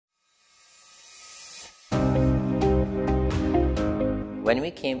When we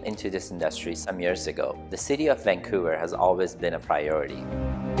came into this industry some years ago, the city of Vancouver has always been a priority.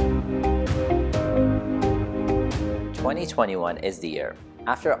 2021 is the year.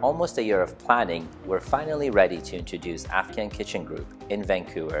 After almost a year of planning, we're finally ready to introduce Afghan Kitchen Group in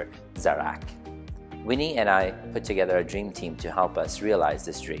Vancouver, Zarak. Winnie and I put together a dream team to help us realize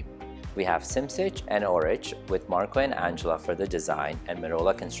this dream. We have Simcic and Orich with Marko and Andjela for the design and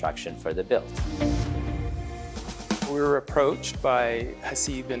Merola construction for the build. We were approached by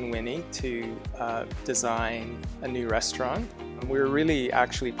Vasic and Winnie to design a new restaurant. We were really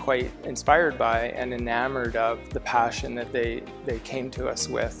actually quite inspired by and enamored of the passion that they came to us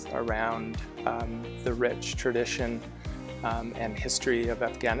with around the rich tradition and history of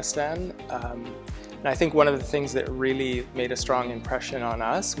Afghanistan. And I think one of the things that really made a strong impression on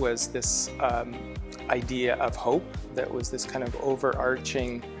us was this idea of hope that was this kind of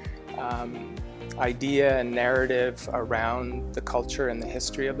overarching idea and narrative around the culture and the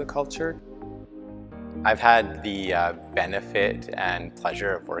history of the culture. I've had the benefit and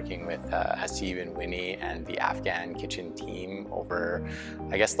pleasure of working with Vasic and Winnie and the Afghan Kitchen team over,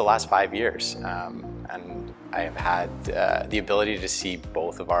 I guess, the last 5 years. And I have had the ability to see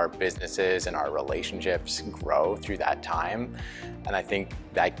both of our businesses and our relationships grow through that time. And I think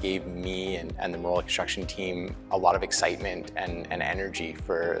that gave me and the Merola construction team a lot of excitement and energy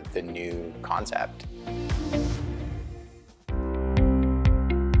for the new concept.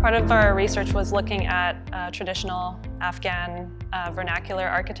 Part of our research was looking at traditional Afghan vernacular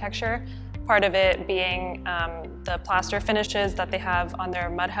architecture. Part of it being the plaster finishes that they have on their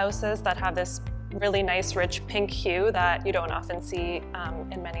mud houses that have this really nice rich pink hue that you don't often see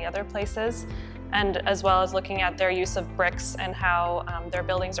in many other places. And as well as looking at their use of bricks and how their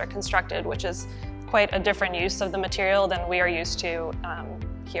buildings are constructed, which is quite a different use of the material than we are used to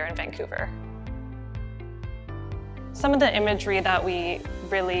here in Vancouver. Some of the imagery that we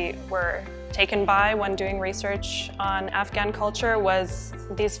really were taken by when doing research on Afghan culture was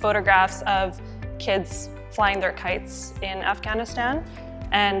these photographs of kids flying their kites in Afghanistan.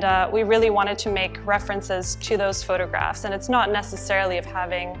 And we really wanted to make references to those photographs. And it's not necessarily of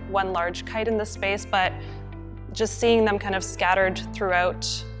having one large kite in the space, but just seeing them kind of scattered throughout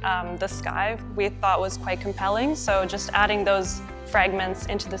the sky we thought was quite compelling. So just adding those fragments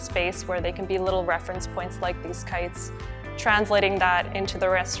into the space where they can be little reference points like these kites, translating that into the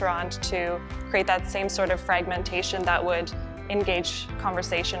restaurant to create that same sort of fragmentation that would engage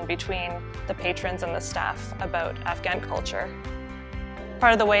conversation between the patrons and the staff about Afghan culture.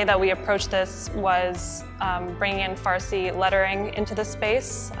 Part of the way that we approached this was bringing in Farsi lettering into the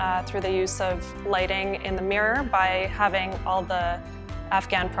space through the use of lighting in the mirror by having all the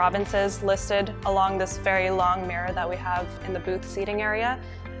Afghan provinces listed along this very long mirror that we have in the booth seating area.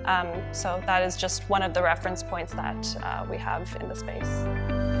 So that is just one of the reference points that we have in the space.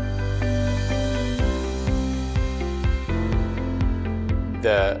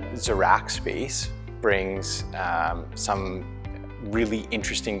 The Zarak space brings some really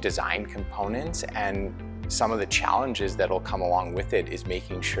interesting design components, and some of the challenges that'll come along with it is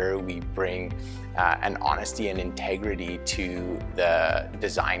making sure we bring an honesty and integrity to the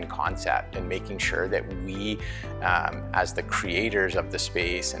design concept, and making sure that we, as the creators of the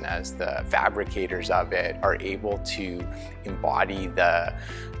space and as the fabricators of it, are able to embody the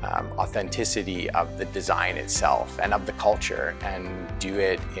authenticity of the design itself and of the culture, and do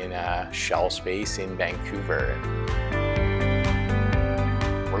it in a shell space in Vancouver.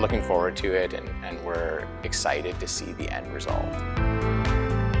 We're looking forward to it, and we're excited to see the end result.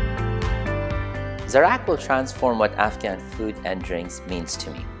 Zarak will transform what Afghan food and drinks means to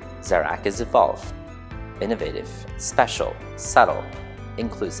me. Zarak is evolved, innovative, special, subtle,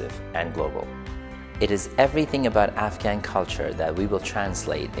 inclusive, and global. It is everything about Afghan culture that we will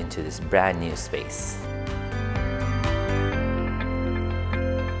translate into this brand new space.